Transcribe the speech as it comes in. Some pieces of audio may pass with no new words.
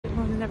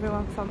morning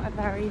everyone from a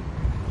very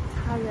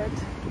tired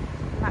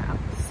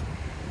mouse.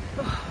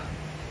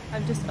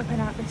 I'm just up and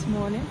out this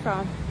morning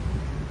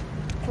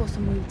for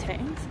some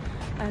meetings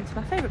to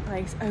my favourite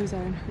place,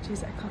 Ozone, which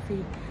is a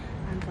coffee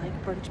and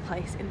like brunch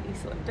place in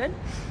East London.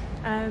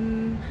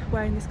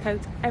 Wearing this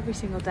coat every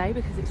single day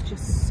because it's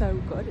just so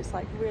good. It's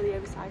like really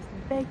oversized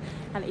and big,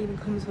 and it even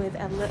comes with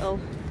a little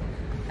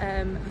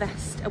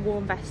vest, a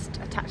warm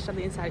vest attached on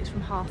the inside. It's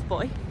from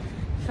Halfboy.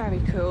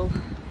 Very cool.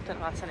 Don't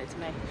know why I sent it to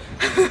me.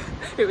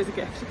 It was a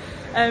gift.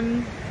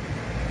 And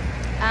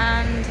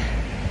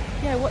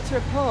yeah, what to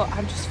report?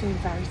 I'm just feeling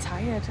very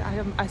tired.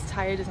 I'm as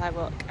tired as I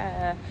look.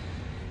 I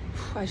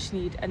just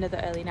need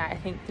another early night. I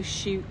think the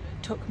shoot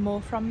took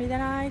more from me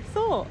than I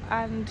thought,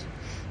 and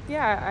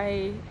yeah,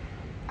 I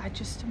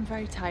just am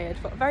very tired,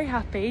 but very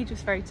happy,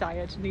 just very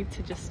tired. I need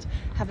to just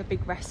have a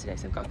big rest today.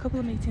 So I've got a couple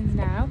of meetings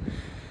now,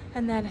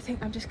 and then I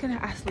think I'm just gonna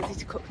ask Lizzie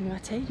to cook me my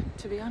tea,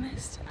 to be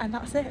honest, and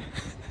that's it.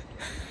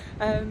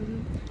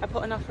 I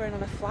put an offer in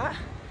on a flat.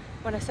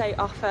 When I say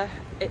offer,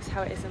 it's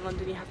how it is in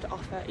London. You have to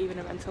offer even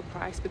a rental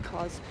price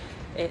because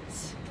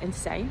it's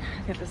insane.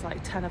 I think there's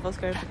like 10 of us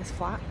going for this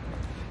flat.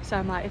 So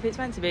I'm like, if it's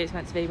meant to be, it's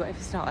meant to be, but if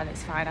it's not, then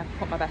it's fine. I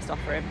put my best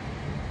offer in.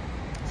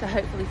 So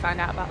hopefully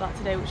find out about that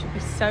today, which would be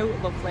so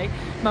lovely.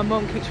 My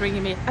mum keeps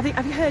ringing me, have you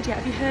heard yet?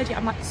 Have you heard yet?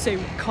 I'm like, Sue,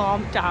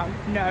 calm down,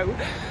 no.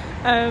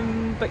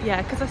 But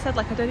yeah, because I said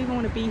like I don't even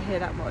want to be here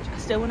that much. I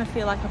still want to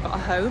feel like I've got a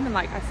home, and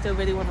like I still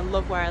really want to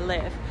love where I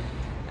live.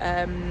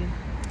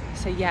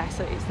 So yeah,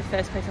 so it's the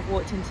first place I've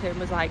walked into and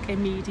was like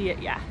immediate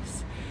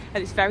yes.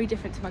 And it's very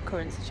different to my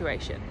current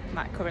situation,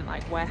 my current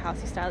like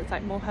warehousey style. It's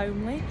like more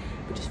homely,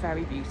 but just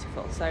very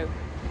beautiful. So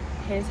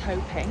here's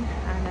hoping,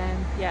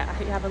 and yeah, I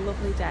hope you have a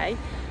lovely day,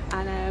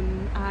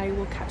 and I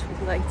will catch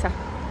with you later.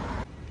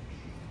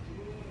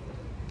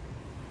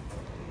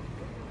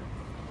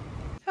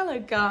 Hello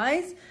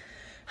guys,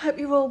 hope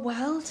you're all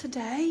well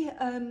today.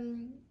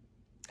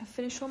 I've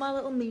finished all my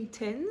little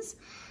meetings.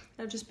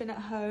 I've just been at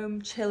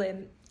home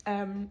chilling.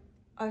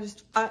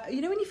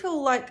 You know when you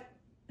feel like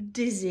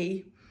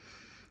dizzy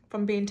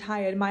from being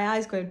tired, my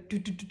eyes going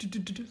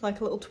like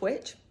a little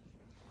twitch.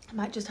 I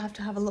might just have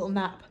to have a little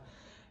nap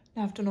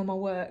now I've done all my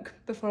work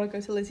before I go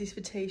to Lizzie's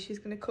for tea. She's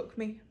going to cook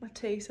me my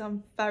tea, so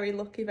I'm very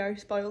lucky, very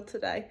spoiled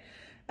today.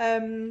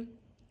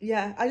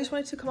 Yeah, I just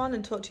wanted to come on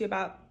and talk to you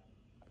about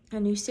a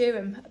new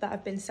serum that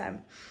I've been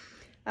sent.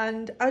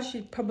 And as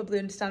you probably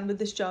understand with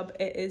this job,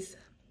 it is,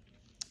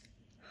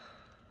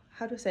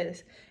 how do I say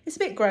this? It's a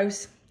bit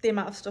gross, the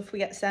amount of stuff we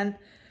get sent.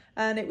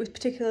 And it was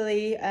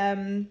particularly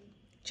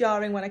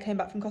jarring when I came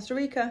back from Costa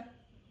Rica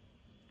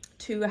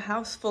to a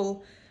house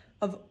full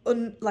of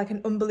like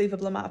an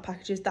unbelievable amount of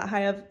packages that I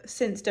have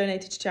since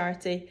donated to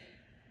charity.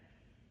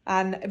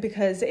 And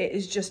because it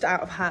is just out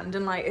of hand,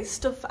 and like it's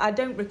stuff, I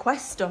don't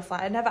request stuff,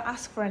 like I never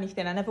ask for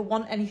anything, I never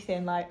want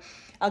anything. Like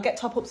I'll get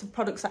top-ups of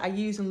products that I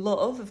use and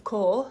love, of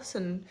course,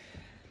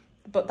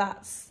 but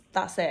that's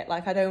it.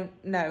 Like I don't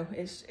know,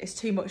 it's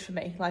too much for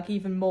me. Like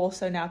even more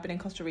so now I've been in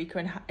Costa Rica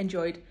and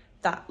enjoyed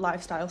that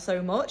lifestyle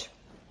so much.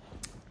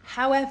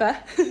 However,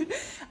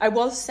 I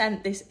was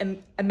sent this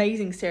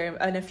amazing serum,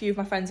 and a few of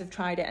my friends have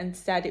tried it and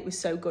said it was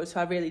so good, so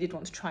I really did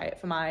want to try it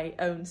for my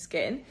own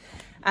skin.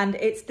 And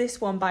it's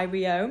this one by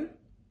Reome.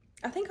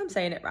 I think I'm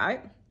saying it right.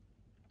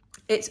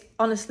 It's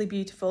honestly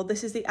beautiful.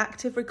 This is the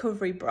Active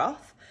Recovery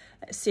Broth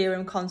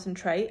Serum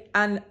Concentrate,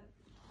 and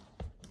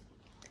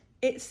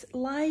it's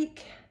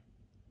like,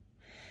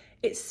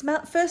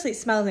 firstly, it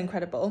smells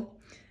incredible,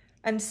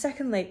 and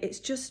secondly, it's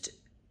just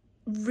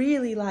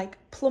really like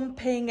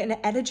plumping and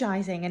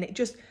energizing, and it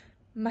just,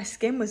 my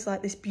skin was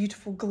like this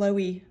beautiful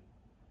glowy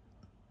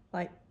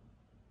like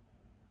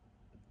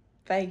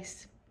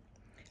face.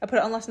 I put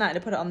it on last night and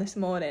I put it on this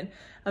morning,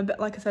 and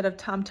like I said,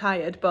 I'm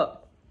tired,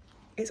 but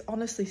it's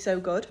honestly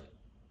so good.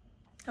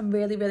 I'm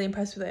really, really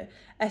impressed with it.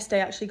 Estee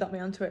actually got me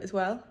onto it as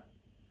well.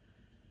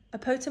 A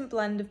potent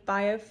blend of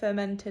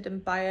bio-fermented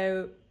and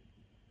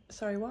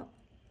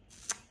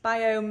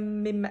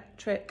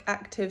biomimetic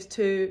actives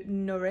to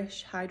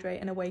nourish, hydrate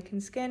and awaken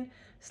skin.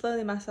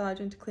 Slowly massage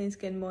into clean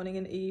skin morning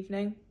and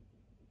evening.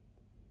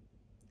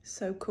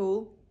 So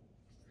cool.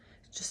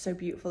 It's just so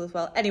beautiful as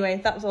well. Anyway,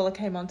 that was all I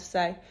came on to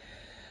say.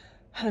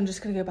 And I'm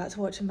just going to go back to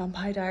watching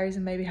Vampire Diaries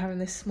and maybe having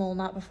this small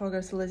nap before I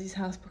go to Lizzie's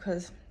house,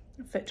 because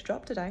I'm fit to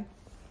drop today.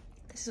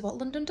 This is what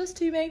London does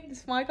to me.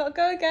 This is why I got to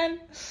go again.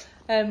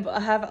 But I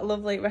have a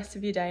lovely rest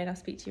of your day, and I'll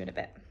speak to you in a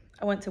bit.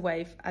 I went to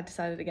wave. I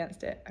decided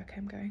against it. Okay,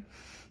 I'm going.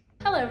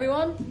 Hello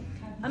everyone,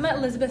 I'm at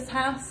Elizabeth's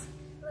house.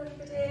 Hello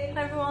everybody.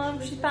 Hi everyone,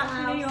 she's back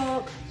from New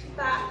York. She's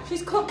back.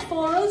 She's cooked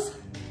for us.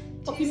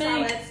 What have you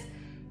made? Salads,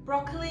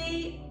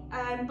 broccoli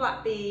and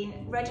black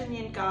bean, red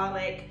onion,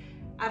 garlic,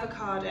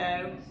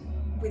 avocado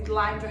with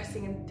lime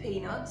dressing and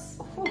peanuts.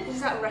 This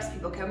is out of a recipe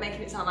book. I'm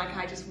making it sound like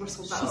I just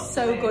rustled that up. She's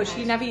so good.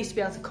 She never used to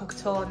be able to cook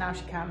at all, and now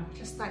she can.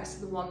 Just thanks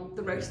to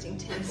the roasting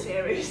tin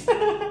series.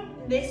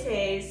 This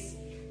is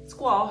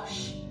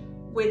squash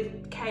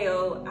with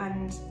kale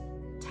and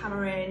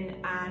tamarind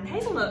and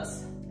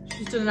hazelnuts.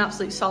 She's done an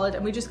absolute solid,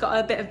 and we just got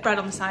a bit of bread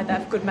on the side there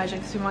for good measure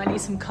because we might need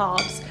some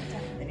carbs.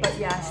 Definitely But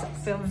yes, I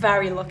feel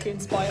very lucky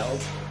and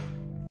spoiled.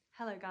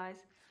 Hello guys,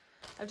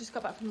 I've just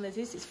got back from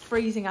Lizzie's. It's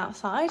freezing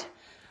outside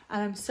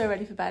and I'm so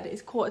ready for bed.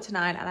 It's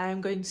 8:45 and I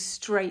am going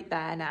straight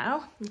there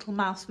now. Little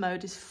mouse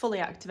mode is fully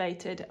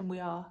activated and we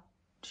are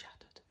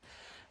shattered.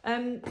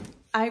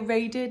 I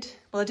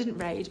didn't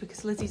raid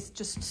because Lizzie's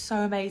just so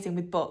amazing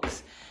with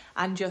books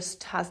and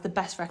just has the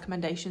best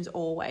recommendations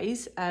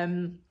always.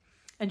 And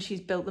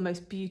she's built the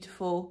most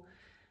beautiful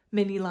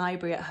mini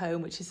library at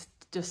home, which is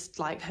just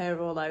like her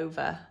all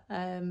over.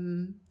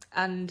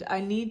 And I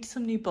need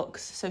some new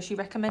books. So she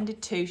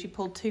recommended 2. She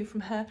pulled 2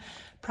 from her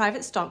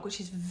private stock,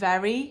 which is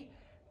very,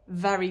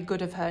 very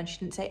good of her. And she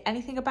didn't say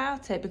anything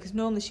about it because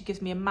normally she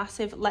gives me a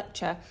massive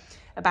lecture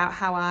about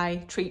how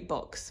I treat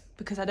books,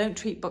 because I don't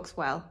treat books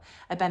well.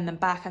 I bend them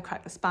back, I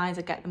crack the spines,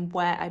 I get them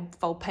wet, I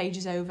fold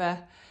pages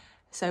over.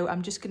 So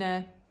I'm just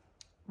gonna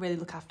really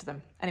look after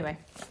them. Anyway,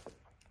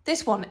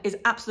 this one is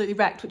absolutely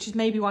wrecked, which is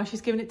maybe why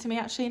she's given it to me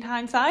actually in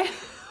hindsight.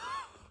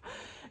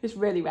 It's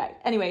really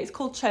wrecked. Anyway, it's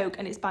called Choke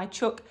and it's by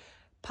Chuck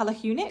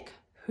Palahniuk.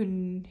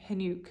 And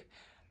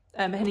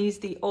he's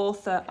the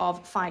author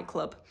of Fight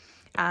Club.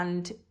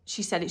 And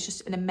she said it's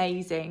just an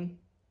amazing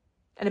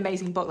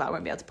book that I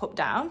won't be able to put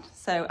down.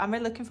 So I'm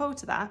really looking forward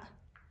to that.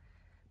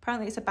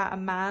 Apparently it's about a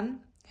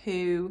man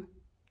who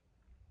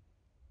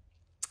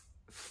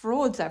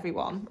frauds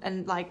everyone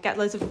and like gets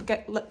loads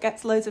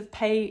of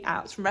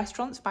payouts from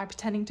restaurants by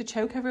pretending to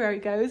choke everywhere he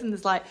goes, and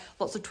there's like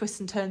lots of twists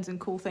and turns and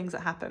cool things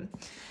that happen.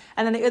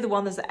 And then the other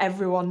one that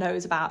everyone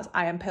knows about is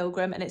I Am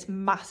Pilgrim, and it's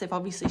massive.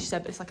 Obviously she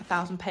said it's like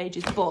 1,000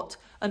 pages, but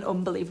an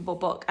unbelievable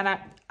book. And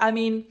I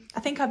mean I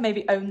think I've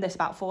maybe owned this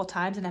about 4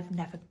 times and I've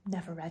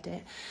never read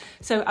it,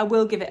 so I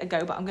will give it a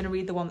go, but I'm going to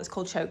read the one that's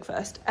called Choke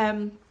first.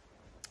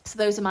 So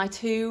those are my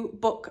 2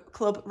 book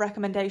club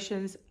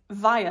recommendations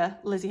via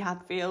Lizzie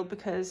Hadfield,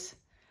 because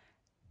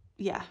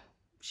yeah,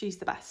 she's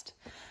the best.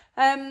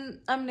 I'm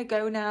gonna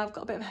go now. I've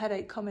got a bit of a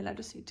headache coming. I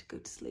just need to go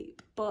to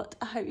sleep, but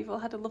I hope you've all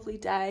had a lovely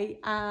day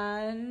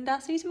and I'll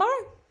see you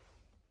tomorrow.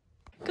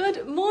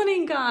 Good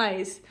morning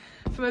guys,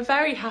 from a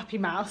very happy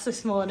mouse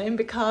this morning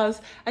because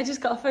I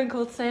just got a phone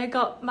call to say I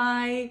got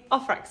my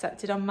offer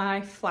accepted on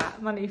my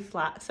flat, my new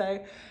flat.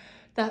 So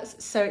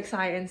that's so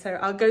exciting. So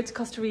I'll go to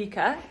Costa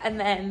Rica and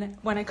then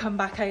when I come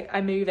back I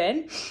move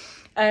in.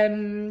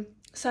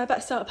 So I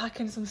better start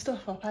packing some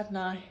stuff up, hadn't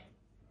I?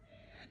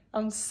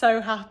 I'm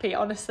so happy,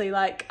 honestly,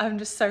 like I'm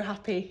just so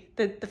happy.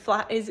 The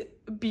flat is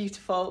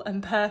beautiful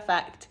and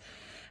perfect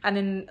and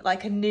in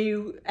like a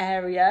new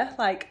area,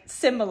 like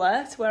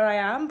similar to where I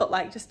am, but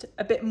like just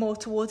a bit more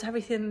towards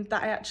everything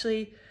that I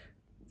actually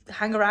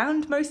hang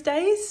around most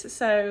days.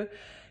 So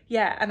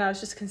yeah, and I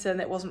was just concerned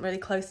that it wasn't really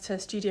close to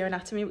Studio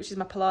Anatomy, which is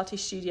my Pilates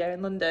studio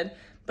in London,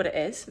 but it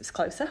is, it's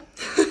closer.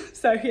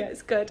 So yeah,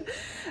 it's good.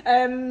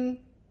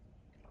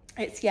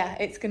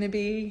 It's gonna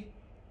be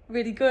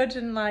really good,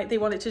 and like they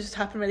want it to just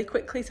happen really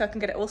quickly so I can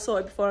get it all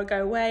sorted before I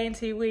go away in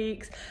 2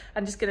 weeks.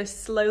 I'm just gonna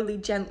slowly,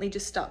 gently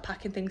just start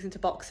packing things into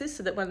boxes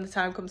so that when the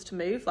time comes to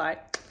move,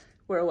 like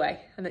we're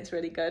away, and it's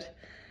really good.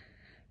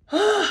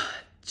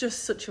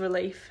 Just such a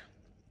relief.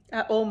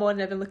 All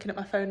morning I've been looking at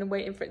my phone and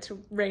waiting for it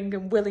to ring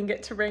and willing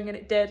it to ring, and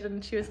it did.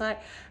 And she was like,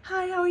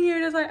 "Hi, how are you?"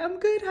 And I was like,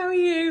 "I'm good, how are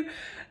you?"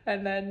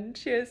 And then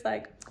she was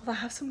like, "Well, I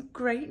have some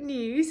great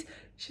news."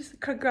 She's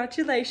like,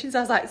 "Congratulations." I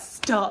was like,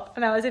 "Stop."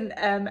 And I was in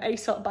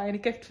ASOS buying a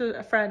gift for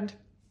a friend.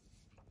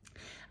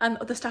 And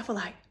the staff were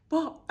like,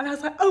 "What?" And I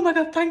was like, "Oh my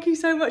God, thank you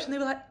so much." And they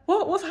were like,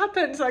 "What's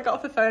happened?" So I got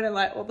off the phone and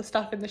like all the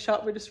staff in the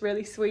shop were just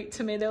really sweet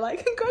to me. They're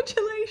like,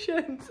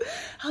 "Congratulations."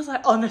 I was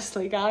like,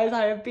 honestly guys,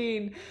 I have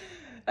been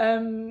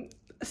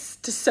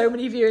to so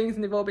many viewings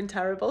and they've all been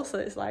terrible. So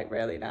it's like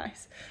really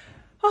nice.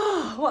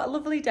 Oh, what a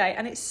lovely day.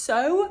 And it's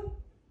so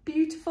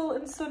beautiful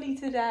and sunny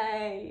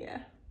today.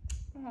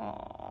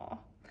 Oh.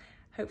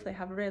 Hopefully I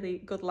have a really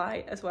good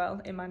light as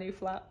well in my new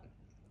flat.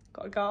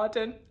 Got a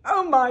garden.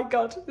 Oh my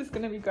God, this is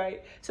gonna be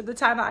great. So the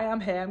time that I am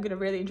here, I'm gonna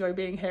really enjoy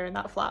being here in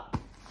that flat.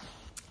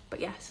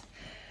 But yes,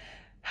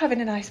 having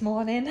a nice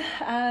morning,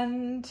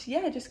 and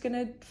yeah, just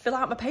gonna fill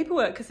out my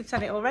paperwork because they've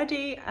sent it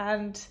already.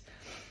 And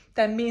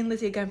then me and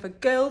Lizzie are going for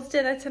girls'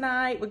 dinner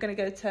tonight. We're gonna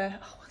go to,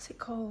 what's it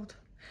called?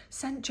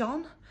 St.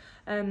 John.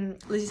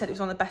 Lizzie said it was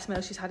one of the best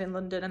meals she's had in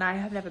London, and I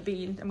have never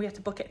been, and we had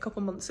to book it a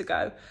couple months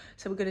ago.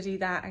 So we're going to do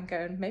that and go,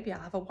 and maybe I'll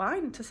have a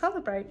wine to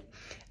celebrate.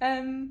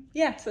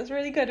 Yeah, so it's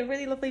really good, a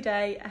really lovely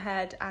day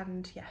ahead,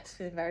 and yes,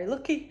 feeling very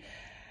lucky.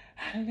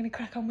 I'm going to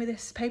crack on with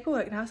this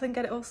paperwork now so I can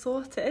get it all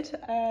sorted.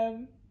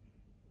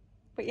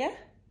 But yeah,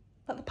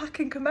 let the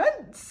packing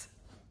commence.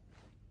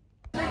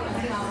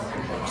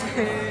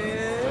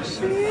 Here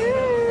she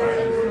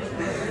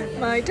is,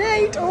 my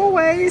date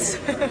always.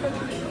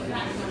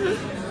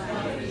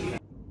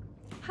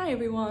 Hi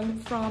everyone,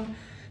 from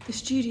the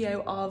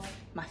studio of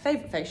my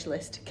favourite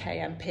facialist,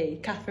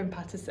 KMP, Catherine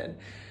Patterson.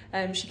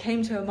 She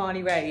came to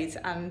Armani Rays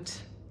and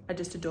I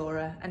just adore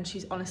her, and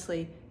she's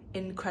honestly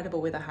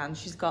incredible with her hands.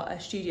 She's got a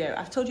studio,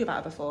 I've told you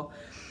about her before,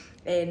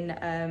 in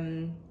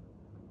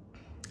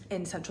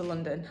central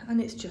London, and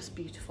it's just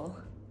beautiful.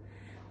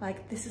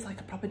 Like, this is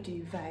like a proper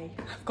duvet.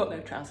 I've got no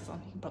trousers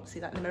on, you can probably see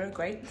that in the mirror,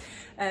 great.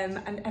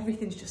 And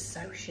everything's just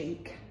so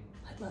chic.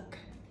 Like, look,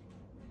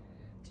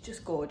 it's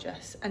just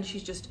gorgeous. And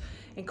she's just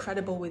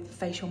incredible with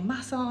facial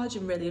massage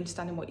and really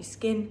understanding what your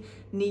skin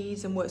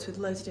needs, and works with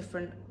loads of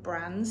different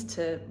brands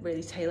to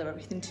really tailor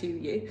everything to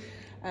you.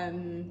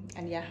 And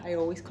yeah, I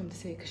always come to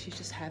see her because she's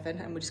just heaven,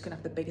 and we're just gonna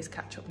have the biggest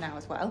catch up now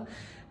as well.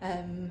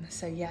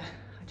 So yeah,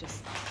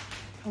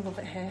 I love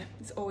it here.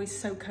 It's always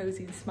so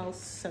cozy and smells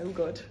so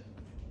good.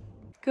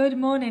 Good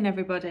morning,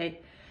 everybody.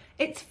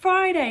 It's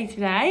Friday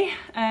today.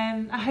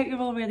 I hope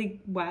you're all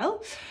really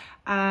well.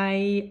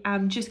 I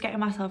am just getting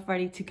myself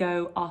ready to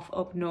go off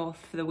up north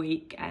for the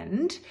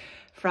weekend.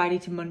 Friday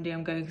to Monday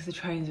I'm going because the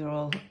trains are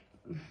all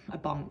a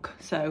bonk.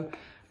 So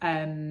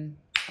I'm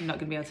not going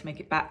to be able to make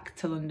it back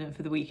to London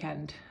for the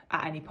weekend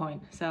at any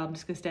point. So I'm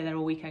just going to stay there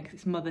all weekend because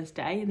it's Mother's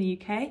Day in the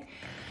UK.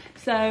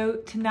 So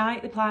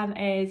tonight the plan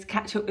is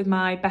catch up with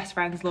my best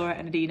friends Laura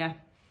and Adina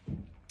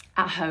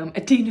at home.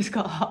 Adina's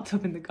got a hot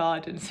tub in the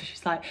garden, so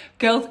she's like,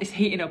 girls, it's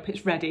heating up,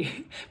 it's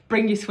ready.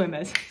 Bring your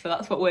swimmers. So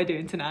that's what we're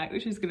doing tonight,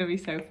 which is going to be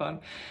so fun.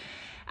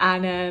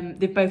 And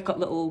they've both got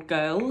little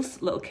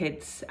girls, little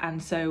kids,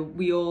 and so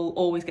we all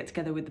always get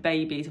together with the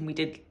babies, and we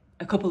did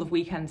a couple of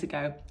weekends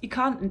ago. You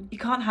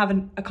can't have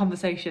a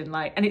conversation,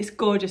 like, and it's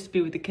gorgeous to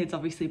be with the kids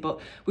obviously, but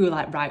we were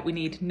like, right, we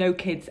need no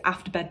kids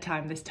after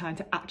bedtime this time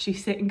to actually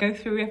sit and go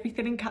through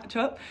everything and catch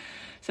up.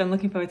 So I'm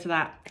looking forward to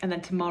that. And then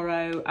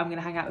tomorrow I'm going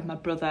to hang out with my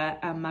brother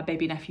and my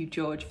baby nephew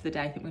George for the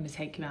day. I think we're going to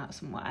take him out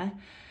somewhere.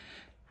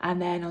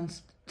 And then on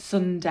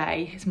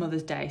Sunday, it's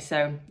Mother's Day,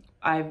 so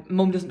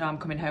Mum doesn't know I'm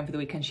coming home for the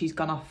weekend. She's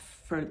gone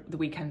off for the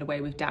weekend away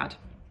with Dad.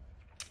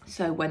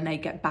 So when they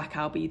get back,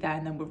 I'll be there,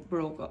 and then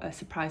we're all got a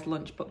surprise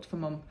lunch booked for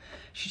Mum.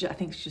 I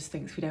think she just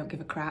thinks we don't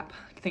give a crap.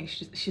 I think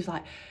she's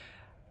like,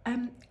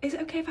 is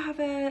it okay if I have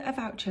a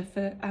voucher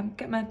for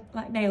get my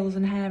like nails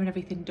and hair and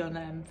everything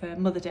done for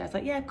Mother's Day? I was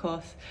like, yeah, of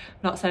course.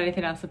 Not said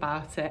anything else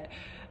about it.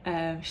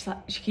 She's like,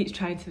 she keeps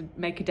trying to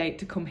make a date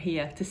to come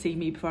here to see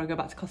me before I go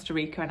back to Costa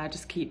Rica, and I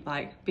just keep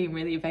like being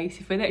really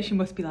evasive with it. She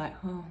must be like,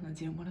 oh,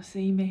 Lindsay don't want to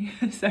see me.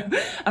 So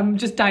I'm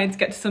just dying to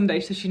get to Sunday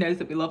so she knows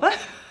that we love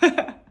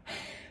her.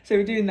 So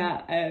we're doing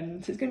that.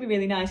 So it's gonna be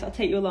really nice. I'll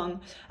take you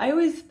along. I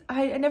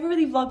never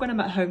really vlog when I'm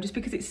at home just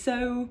because it's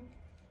so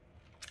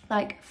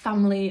like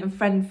family and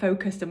friend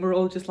focused, and we're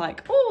all just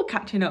like, oh,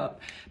 catching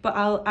up. But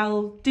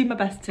I'll do my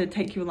best to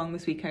take you along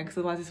this weekend, because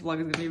otherwise this vlog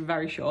is gonna be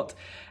very short.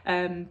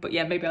 But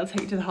yeah, maybe I'll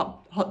take you to the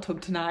hot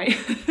tub tonight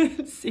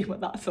and see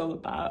what that's all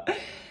about.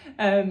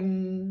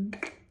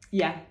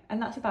 Yeah,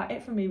 and that's about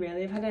it for me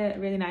really. I've had a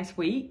really nice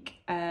week.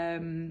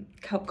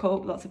 Caught up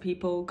with lots of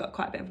people, got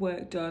quite a bit of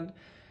work done.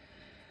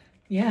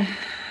 Yeah,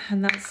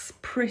 and that's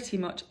pretty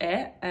much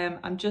it.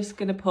 I'm just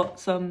gonna put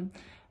some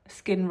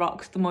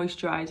Skinrocks the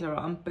moisturiser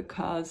on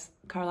because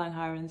Caroline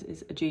Hirons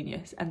is a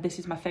genius, and this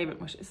is my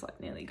favourite moisturiser. It's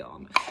like nearly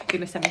gone. She's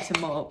gonna send me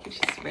some more, which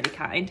is really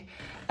kind.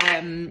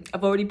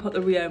 I've already put the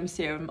Reome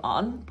Serum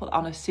on, put it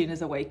on as soon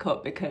as I wake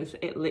up, because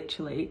it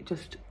literally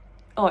just,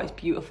 oh, it's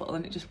beautiful,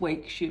 and it just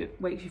wakes your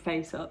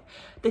face up.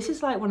 This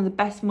is like one of the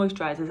best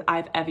moisturisers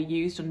I've ever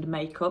used under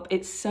makeup.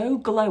 It's so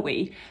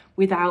glowy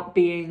without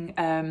being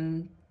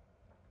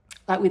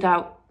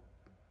without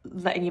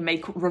letting your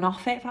makeup run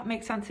off it, if that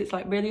makes sense. It's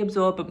like really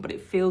absorbent, but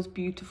it feels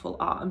beautiful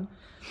on.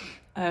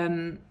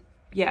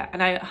 Yeah,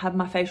 and I had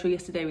my facial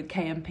yesterday with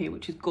KMP,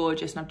 which is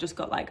gorgeous, and I've just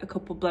got like a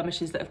couple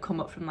blemishes that have come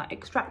up from like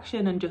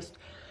extraction, and just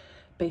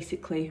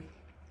basically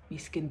your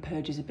skin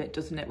purges a bit,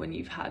 doesn't it, when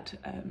you've had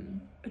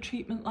a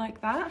treatment like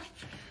that.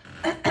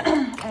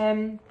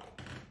 I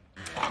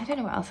don't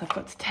know what else I've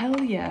got to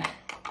tell you.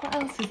 What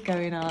else is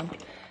going on?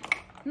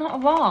 Not a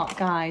lot,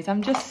 guys.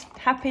 I'm just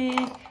happy,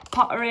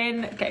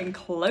 pottering, getting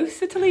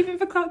closer to leaving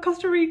for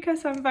Costa Rica,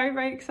 so I'm very,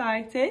 very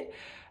excited.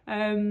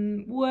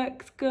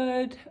 Work's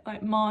good,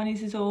 like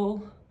Marnie's is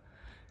all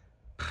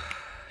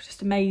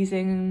just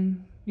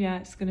amazing. Yeah,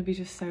 it's gonna be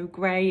just so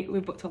great.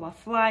 We've booked all our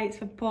flights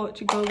for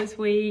Portugal this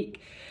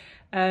week.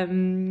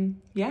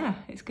 Yeah,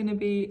 it's gonna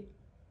be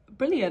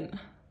brilliant.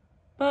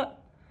 But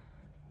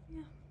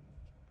yeah,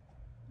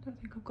 I don't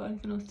think I've got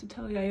anything else to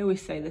tell you. I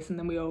always say this, and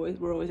then we're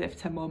always here for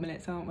 10 more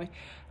minutes, aren't we?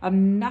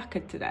 I'm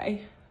knackered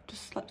today.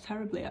 Just slept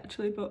terribly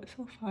actually, but it's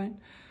all fine.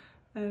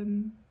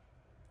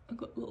 I've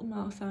got little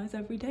mouse eyes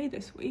every day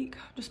this week.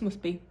 I just must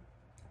be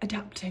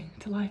adapting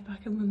to life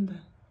back in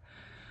London.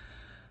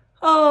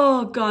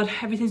 Oh God,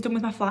 everything's done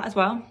with my flat as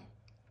well.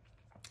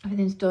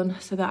 Everything's done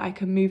so that I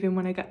can move in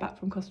when I get back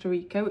from Costa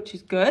Rica, which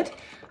is good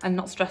and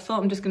not stressful.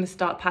 I'm just going to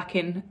start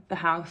packing the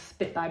house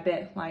bit by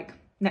bit, like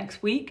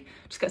next week.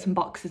 Just get some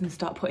boxes and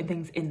start putting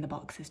things in the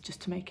boxes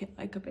just to make it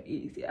like a bit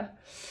easier.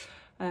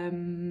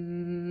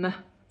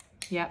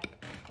 Yep,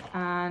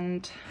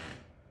 and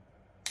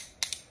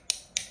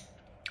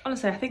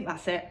honestly, I think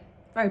that's it.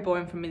 Very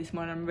boring for me this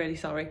morning, I'm really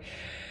sorry.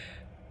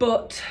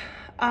 But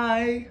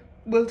I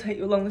will take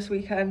you along this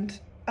weekend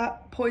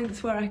at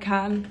points where I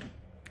can.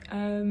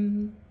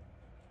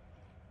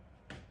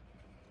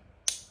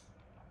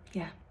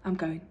 Yeah, I'm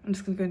going. I'm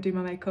just gonna go and do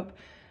my makeup,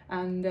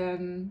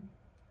 and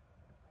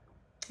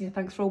yeah,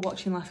 thanks for all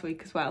watching last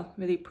week as well.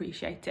 Really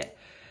appreciate it.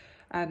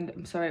 And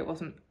I'm sorry it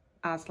wasn't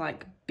as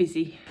like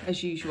busy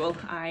as usual.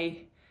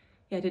 I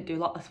didn't do a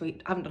lot last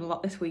week. I haven't done a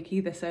lot this week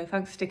either, so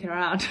thanks for sticking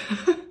around.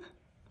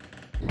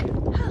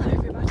 Hello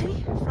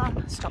everybody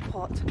from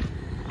Stockport.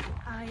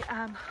 I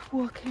am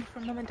walking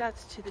from Mum and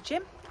Dad's to the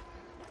gym.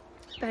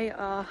 They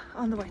are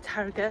on the way to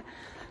Harrogate.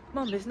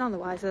 Mum is none the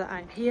wiser that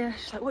I'm here.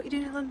 She's like, what are you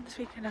doing in London this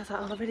weekend? I was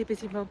like, oh, really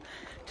busy, Mum,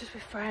 just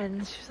with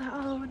friends. She's like,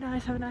 oh,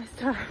 nice, have a nice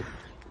time.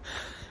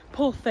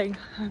 Poor thing.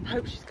 I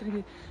hope she's going to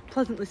be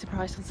pleasantly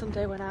surprised on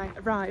Sunday when I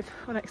arrive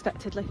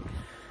unexpectedly.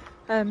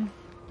 So I'm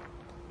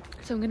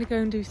going to go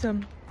and do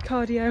some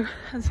cardio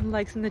and some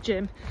legs in the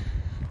gym,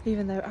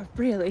 even though I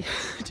really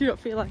do not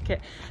feel like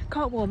it.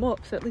 Can't warm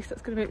up, so at least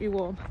that's going to make me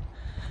warm.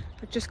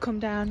 I've just come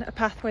down a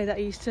pathway that I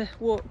used to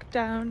walk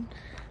down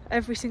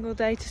every single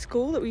day to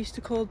school that we used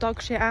to call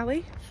Dog Shit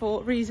Alley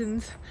for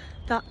reasons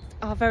that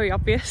are very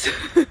obvious.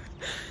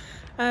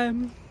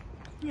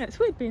 Yeah, it's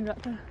weird being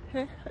right down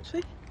here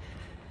actually.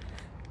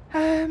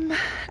 And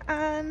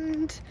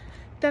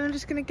then I'm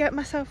just going to get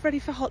myself ready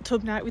for hot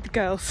tub night with the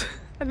girls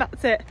and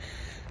that's it.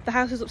 The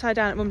house is upside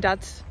down at Mum and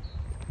Dad's.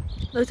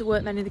 Loads of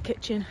workmen in the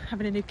kitchen,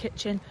 having a new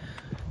kitchen.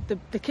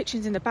 The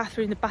kitchen's in the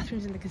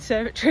bathroom's in the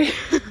conservatory.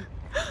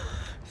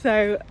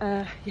 So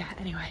yeah,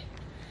 anyway,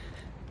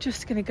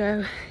 just gonna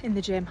go in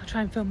the gym. I'll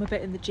try and film a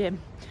bit in the gym.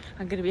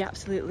 I'm gonna be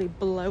absolutely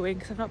blowing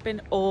because I've not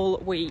been all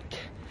week,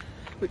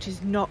 which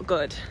is not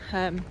good.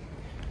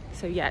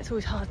 So yeah, it's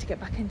always hard to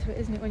get back into it,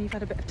 isn't it, when you've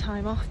had a bit of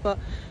time off, but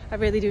I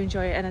really do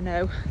enjoy it, and I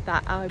know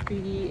that I'll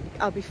be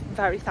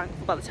very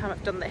thankful by the time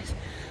I've done this.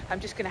 I'm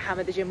just gonna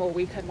hammer the gym all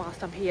weekend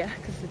whilst I'm here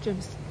because the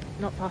gym's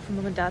not far from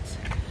Mum and Dad's.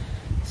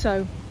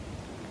 So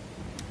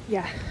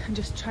yeah, and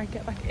just try and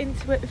get back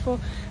into it before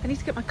I need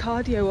to get my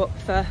cardio up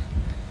for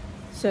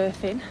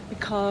surfing,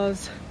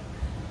 because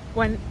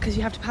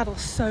you have to paddle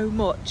so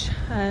much,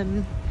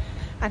 and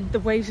the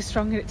waves are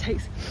strong, and it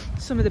takes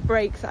some of the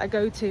breaks that I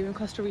go to in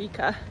Costa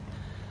Rica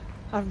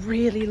are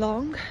really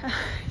long.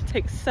 It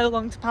takes so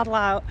long to paddle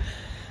out,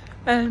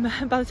 and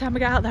by the time I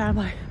get out there I'm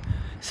like,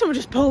 someone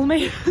just pull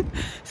me.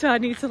 So I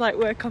need to like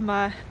work on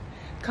my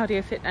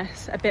cardio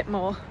fitness a bit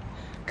more,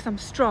 because I'm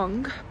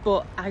strong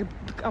but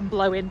I'm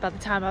blowing by the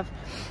time I've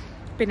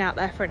been out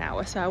there for an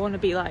hour, so I want to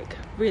be like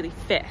really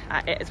fit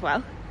at it as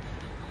well,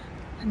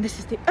 and this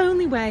is the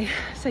only way.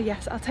 So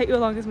yes, I'll take you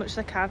along as much as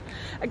I can.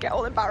 I get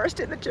all embarrassed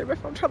in the gym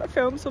if I'm trying to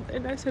film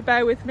something now, so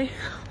bear with me.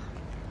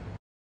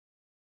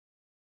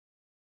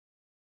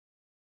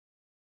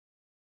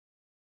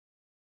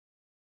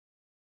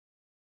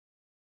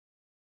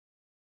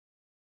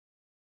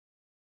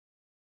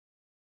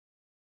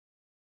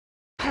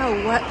 How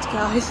wet,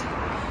 guys.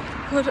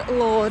 Good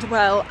lord.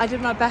 Well, I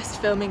did my best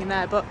filming in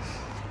there, but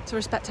to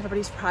respect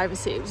everybody's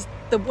privacy, it was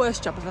the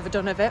worst job I've ever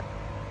done of it.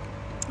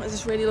 There was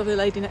this really lovely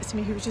lady next to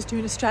me who was just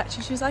doing a stretch,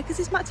 and she was like, is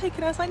this mat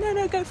taken? I was like,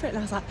 no, go for it. And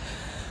I was like,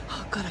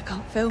 oh god, I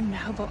can't film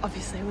now, but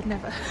obviously I would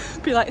never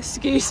be like,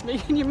 excuse me,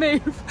 can you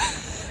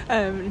move?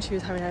 And she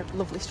was having a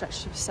lovely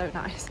stretch. She was so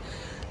nice.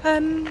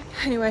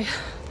 Anyway,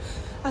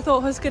 I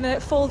thought I was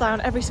gonna fall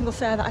down every single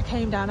stair that I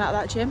came down out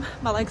of that gym.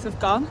 My legs have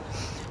gone.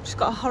 Just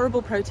got a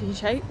horrible protein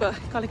shake, but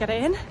gotta get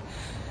it in.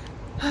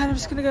 And I'm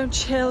just gonna go and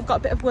chill. I've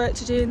got a bit of work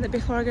to do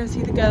before I go and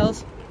see the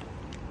girls.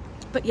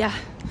 But yeah,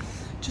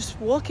 just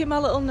walking my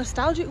little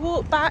nostalgic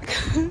walk back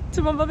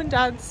to my mum and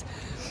dad's.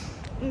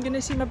 I'm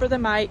gonna see my brother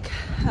Mike.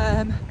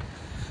 And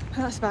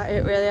that's about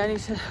it really. I need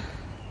to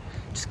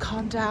just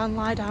calm down,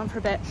 lie down for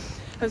a bit.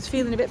 I was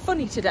feeling a bit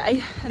funny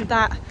today, and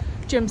that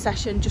gym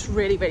session just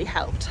really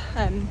helped.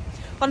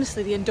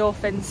 Honestly, the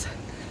endorphins,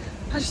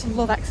 I just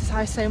love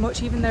exercise so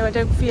much, even though I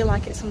don't feel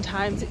like it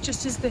sometimes. It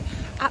just is the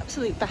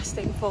absolute best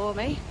thing for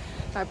me.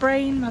 My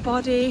brain, my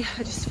body,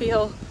 I just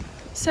feel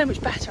so much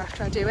better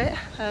after I do it.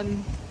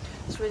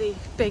 It's a really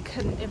big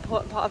and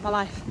important part of my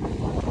life.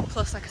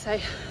 Plus, like I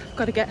say, I've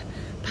got to get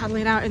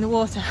paddling out in the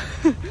water.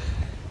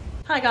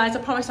 Hi guys,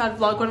 I promised I'd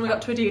vlog when we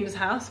got to Adina's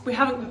house. We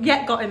haven't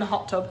yet got in the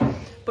hot tub,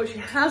 but she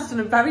has done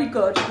a very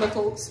good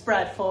little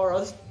spread for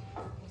us.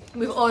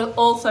 We've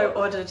also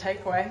ordered a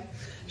takeaway.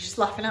 She's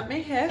laughing at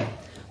me here.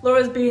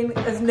 Laura's being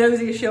as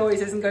nosy as she always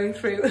is and going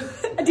through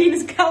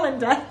Adina's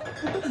calendar.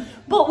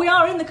 But we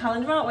are in the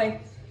calendar, aren't we?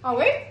 Are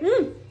we?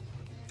 Mm.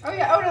 Oh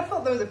yeah, I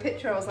thought there was a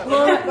picture. I was like,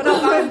 we're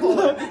not that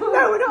important.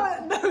 No, we're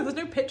not. No, there's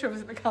no picture of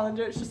us in the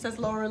calendar. It just says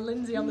Laura and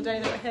Lindsay on the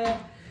day that we're here.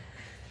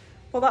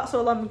 Well, that's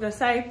all I'm going to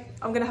say.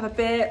 I'm going to have a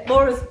beer.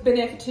 Laura's been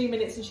here for 2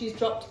 minutes and she's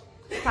dropped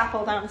crap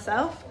all down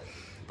herself.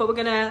 But we're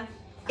going to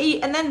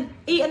eat and then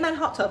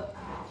hot tub.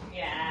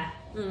 Yeah.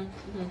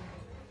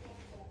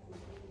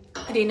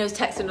 Adina's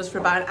texting us for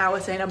about an hour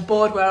saying, I'm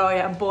bored, where are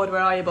you? I'm bored,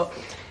 where are you? But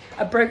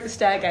I broke the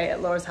stairgate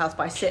at Laura's house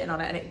by sitting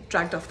on it, and it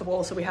dragged off the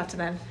wall, so we had to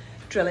then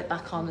drill it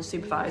back on and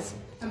supervise.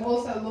 I'm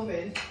also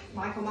loving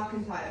Michael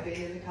McIntyre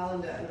being in the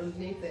calendar, and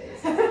underneath it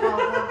is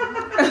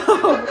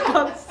Oh, for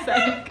God's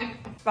sake.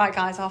 Right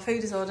guys, our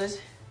food is ordered.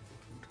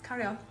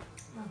 Carry on.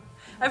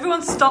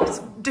 Everyone stops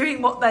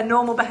doing what their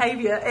normal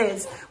behaviour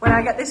is when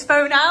I get this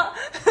phone out.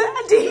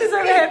 Adina's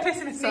over here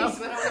pissing herself.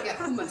 When I want to get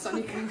hummus on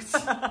your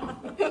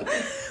coat.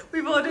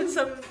 We've ordered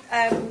some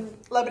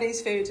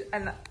Lebanese food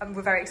and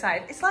we're very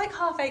excited. It's like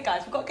 8:30,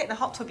 guys. We've got to get in the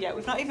hot tub yet.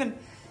 We've not even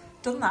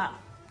done that.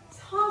 It's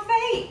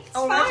 8:30. It's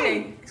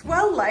already. fine. It's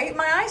well late.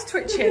 My eye's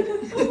twitching.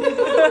 Why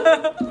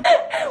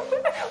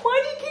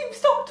do you keep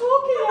stop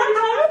talking every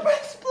time I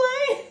press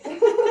play?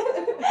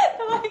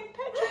 I'm like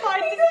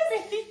petrified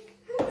to speak.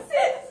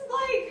 It's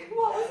like,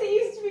 what was it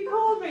used to be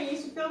called when you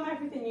used to film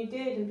everything you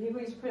did and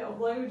people used to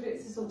upload it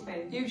to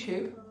something?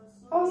 YouTube.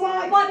 I was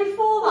like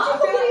before that.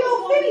 look at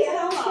your feet, and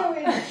I was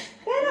going,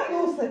 they're not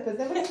your slippers.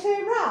 Then when you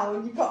turn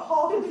round, you've got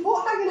half a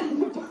foot hanging on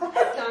the back.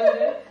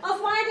 That's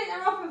why I didn't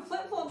have off in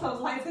flip flops. I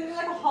was like, it's gonna be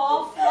like a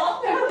half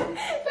flop. She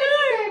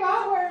came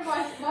out wearing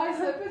my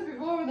slippers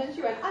before, and then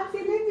she went, Auntie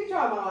Lindsay,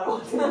 try mine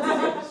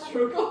on.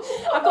 Struggle.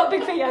 I've got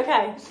big feet,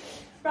 okay.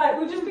 Right,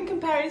 we've just been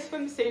comparing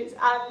swimsuits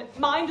and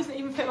mine doesn't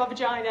even fit my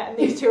vagina and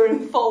these two are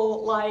in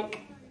full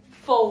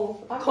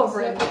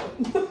covering.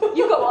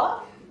 You got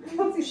what?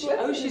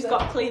 Oh, she's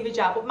got cleavage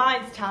out, but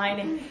mine's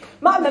tiny.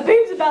 My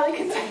boobs are barely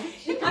contained.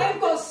 I have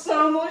got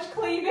so much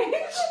cleavage.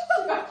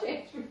 She got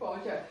changed before.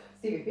 She went,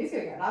 Steve, if he's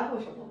going to get an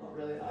eyelash on, not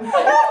really nice.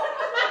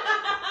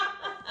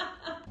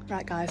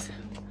 Right, guys,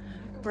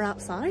 we're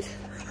outside.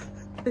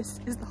 This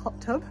is the hot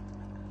tub.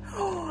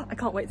 Oh, I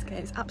can't wait to get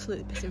in. It's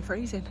absolutely pissing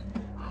freezing.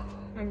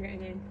 I'm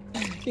getting in.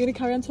 You're going to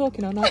carry on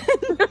talking or not?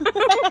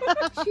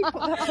 I've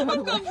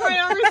got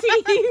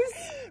priorities.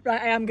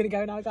 Right, I am going to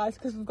go now, guys,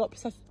 because we've got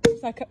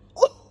Prosecco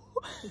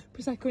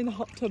in the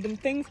hot tub and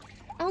things.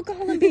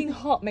 Alcohol and being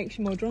hot makes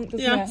you more drunk,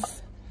 doesn't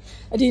it?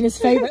 Adina's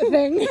favourite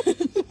thing.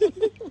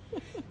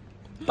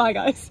 Bye,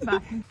 guys.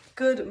 Bye.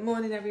 Good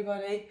morning,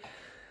 everybody.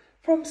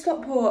 From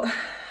Stockport,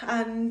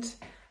 and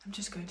I'm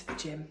just going to the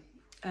gym.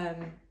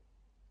 I'm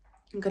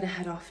going to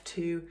head off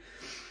to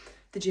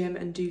the gym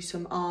and do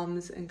some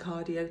arms and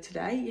cardio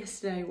today.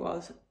 Yesterday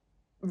was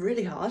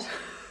really hard.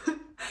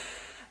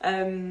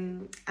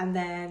 And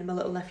then my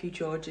little nephew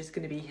George is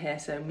going to be here,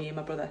 so me and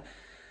my brother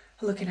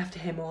are looking after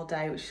him all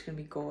day, which is going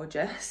to be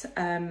gorgeous.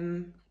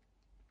 And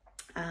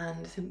I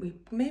think we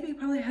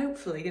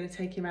hopefully going to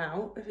take him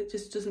out if it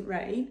just doesn't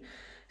rain.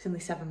 He's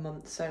only 7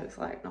 months, so it's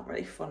like not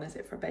really fun, is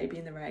it, for a baby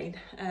in the rain?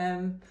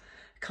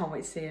 Can't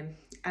wait to see him.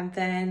 And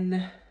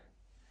then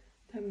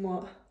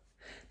what?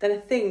 Then I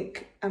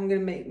think I'm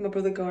going to make my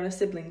brother go on a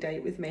sibling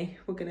date with me.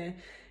 We're going to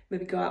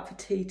maybe go out for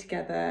tea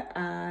together,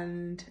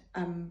 and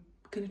I'm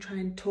going to try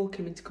and talk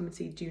him into coming to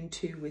see Dune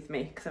 2 with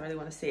me because I really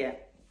want to see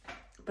it.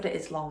 But it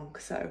is long,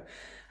 so,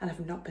 and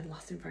I've not been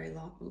lasting very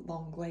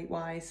long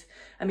weight-wise.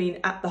 I mean,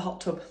 at the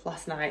hot tub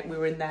last night, we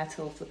were in there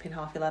till flipping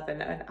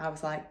 11:30, and I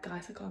was like,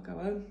 guys, I can't go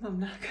home,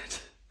 I'm knackered.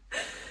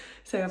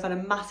 So I've had a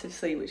massive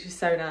sleep, which is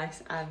so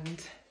nice,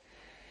 and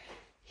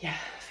yeah,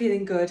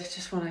 feeling good.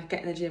 Just want to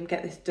get in the gym,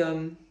 get this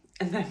done.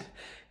 And then,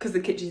 because the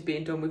kitchen's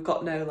being done, we've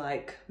got no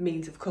like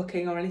means of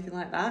cooking or anything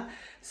like that.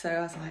 So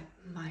I was like,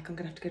 Mike, I'm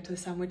gonna have to go to the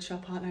sandwich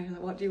shop, aren't I?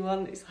 Like, what do you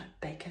want? It's like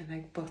bacon and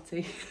egg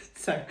butty.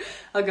 So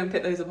I'll go and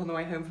pick those up on the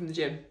way home from the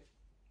gym.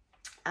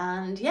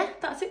 And yeah,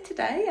 that's it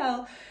today.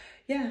 I'll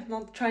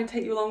try and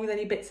take you along with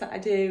any bits that I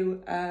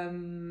do.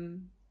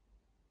 I'm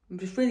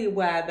just really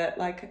aware that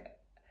like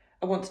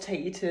I want to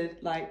take you to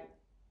like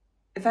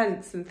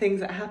events and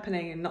things that are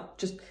happening, and not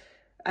just.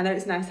 I know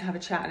it's nice to have a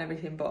chat and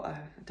everything, but I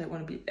don't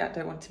want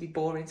it to be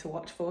boring to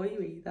watch for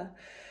you either.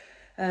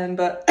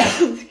 But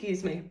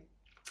excuse me,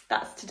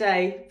 that's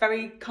today.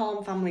 Very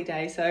calm family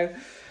day. So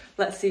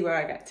let's see where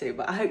I get to.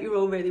 But I hope you're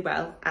all really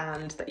well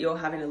and that you're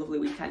having a lovely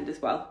weekend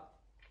as well.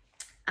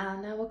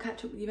 And I will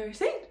catch up with you very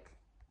soon.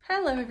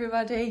 Hello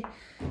everybody.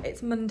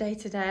 It's Monday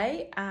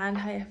today, and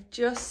I have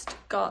just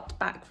got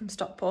back from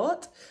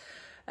Stockport.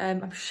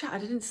 I'm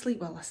shattered. I didn't sleep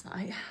well last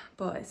night,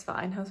 but it's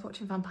fine. I was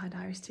watching Vampire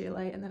Diaries too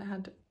late, and then I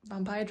had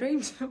vampire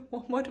dreams.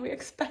 What more do we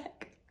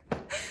expect?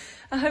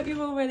 I hope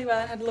you're all really well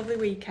and had a lovely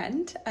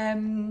weekend.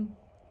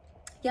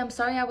 Yeah, I'm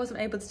sorry I wasn't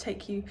able to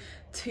take you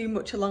too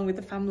much along with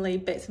the family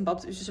bits and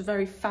bobs. It was just a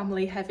very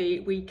family heavy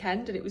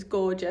weekend and it was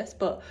gorgeous,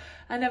 but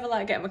I never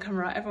like getting my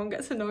camera out. Everyone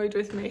gets annoyed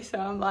with me, so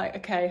I'm like,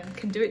 okay, I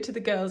can do it to the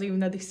girls even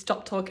though they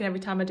stop talking every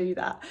time I do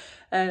that.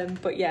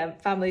 But yeah,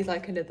 family's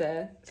like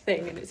another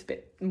thing and it's a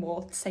bit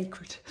more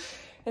sacred,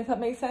 if that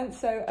makes sense.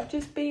 So I've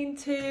just been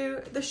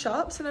to the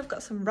shops and I've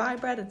got some rye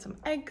bread and some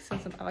eggs and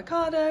some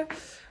avocado,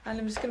 and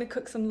I'm just going to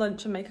cook some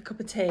lunch and make a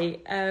cup of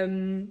tea.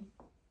 And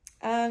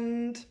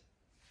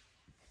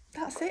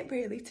that's it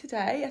really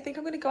today. I think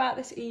I'm going to go out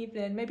this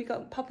evening, maybe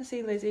pop and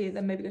see Lizzie,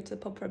 then maybe go to the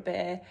pub for a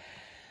beer.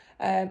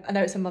 I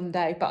know it's a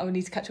Monday, but I will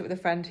need to catch up with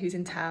a friend who's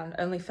in town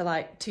only for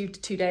like 2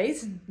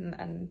 days.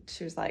 And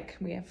she was like,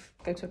 can we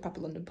go to a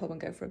proper London pub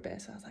and go for a beer?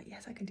 So I was like,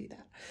 yes, I can do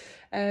that.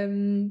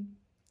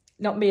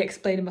 not me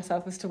explaining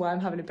myself as to why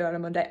I'm having a beer on a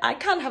Monday. I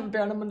can have a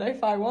beer on a Monday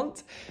if I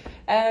want.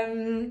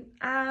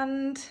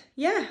 And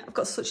yeah, I've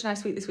got such a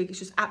nice week this week. It's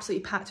just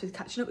absolutely packed with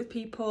catching up with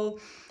people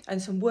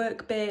and some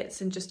work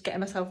bits and just getting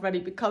myself ready,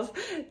 because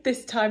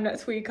this time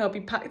next week I'll be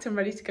packed and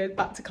ready to go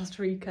back to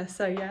Costa Rica.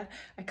 So yeah,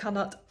 I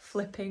cannot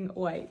flipping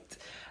wait.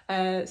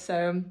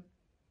 So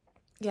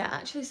yeah,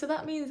 actually, so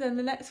that means then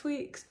the next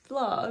week's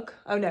vlog,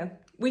 oh no,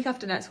 week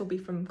after next will be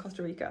from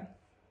Costa Rica.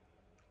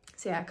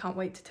 So yeah, I can't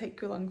wait to take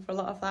you along for a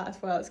lot of that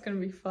as well. It's going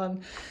to be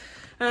fun.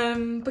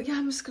 But yeah,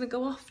 I'm just going to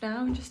go off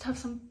now and just have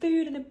some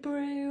food and a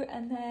brew,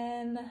 and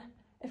then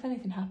if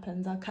anything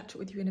happens, I'll catch up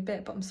with you in a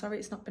bit. But I'm sorry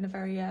it's not been a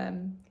very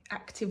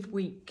active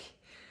week,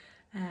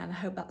 and I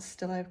hope that's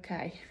still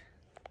okay.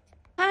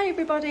 Hi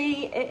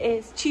everybody, it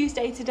is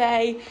Tuesday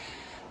today.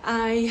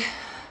 I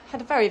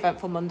had a very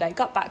eventful Monday.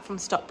 Got back from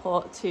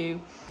Stockport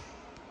to,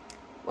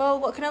 well,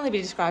 what can only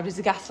be described as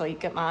a gas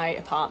leak at my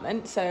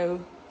apartment.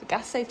 So the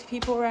gas safety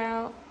people were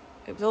out.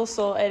 It was all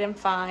sorted and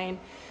fine,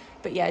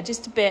 but yeah,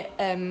 just a bit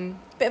of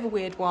a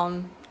weird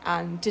one,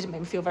 and didn't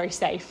make me feel very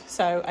safe.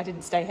 So I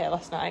didn't stay here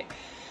last night.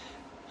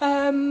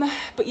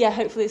 But yeah,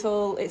 hopefully it's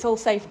all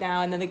safe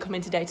now, and then they come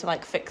in today to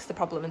like fix the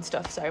problem and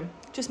stuff. So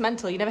just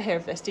mental. You never hear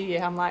of this, do you?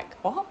 I'm like,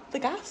 what? The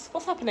gas?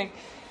 What's happening?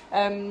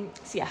 So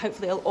yeah,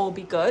 hopefully it'll all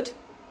be good.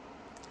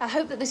 I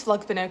hope that this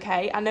vlog's been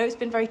okay. I know it's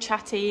been very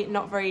chatty,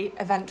 not very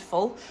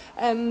eventful,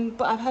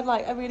 but I've had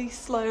like a really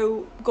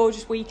slow,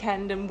 gorgeous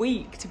weekend and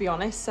week, to be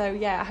honest. So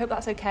yeah, I hope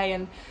that's okay,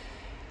 and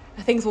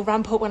things will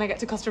ramp up when I get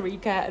to Costa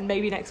Rica and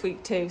maybe next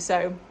week too.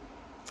 So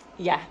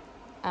yeah,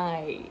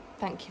 I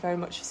thank you very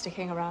much for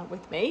sticking around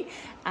with me.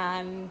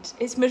 And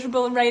it's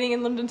miserable and raining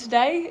in London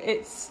today.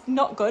 It's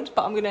not good,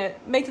 but I'm gonna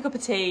make a cup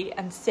of tea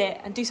and sit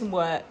and do some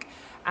work.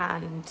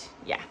 And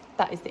yeah,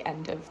 that is the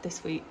end of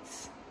this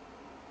week's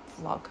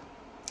vlog.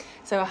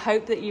 So I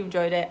hope that you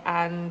enjoyed it,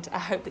 and I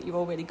hope that you're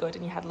all really good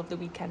and you had a lovely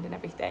weekend and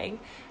everything.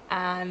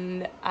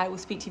 And I will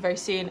speak to you very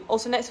soon.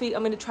 Also next week,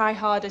 I'm going to try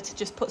harder to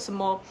just put some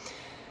more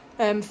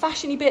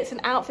fashiony bits and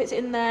outfits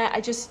in there.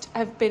 I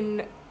have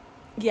been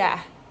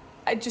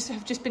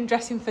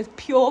dressing for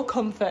pure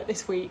comfort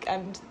this week,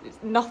 and it's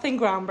nothing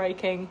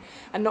groundbreaking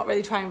and not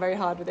really trying very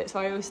hard with it. So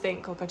I always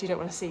think, oh God, you don't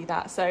want to see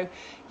that. So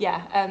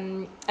yeah,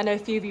 I know a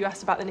few of you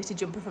asked about the knitted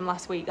jumper from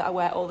last week that I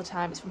wear all the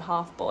time. It's from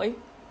Halfboy.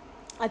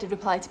 I did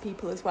reply to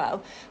people as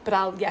well,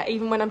 but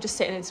even when I'm just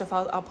sitting and stuff,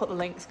 I'll put the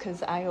links,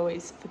 because I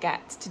always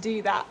forget to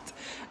do that.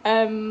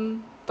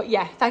 But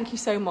yeah, thank you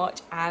so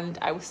much, and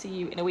I will see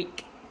you in a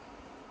week.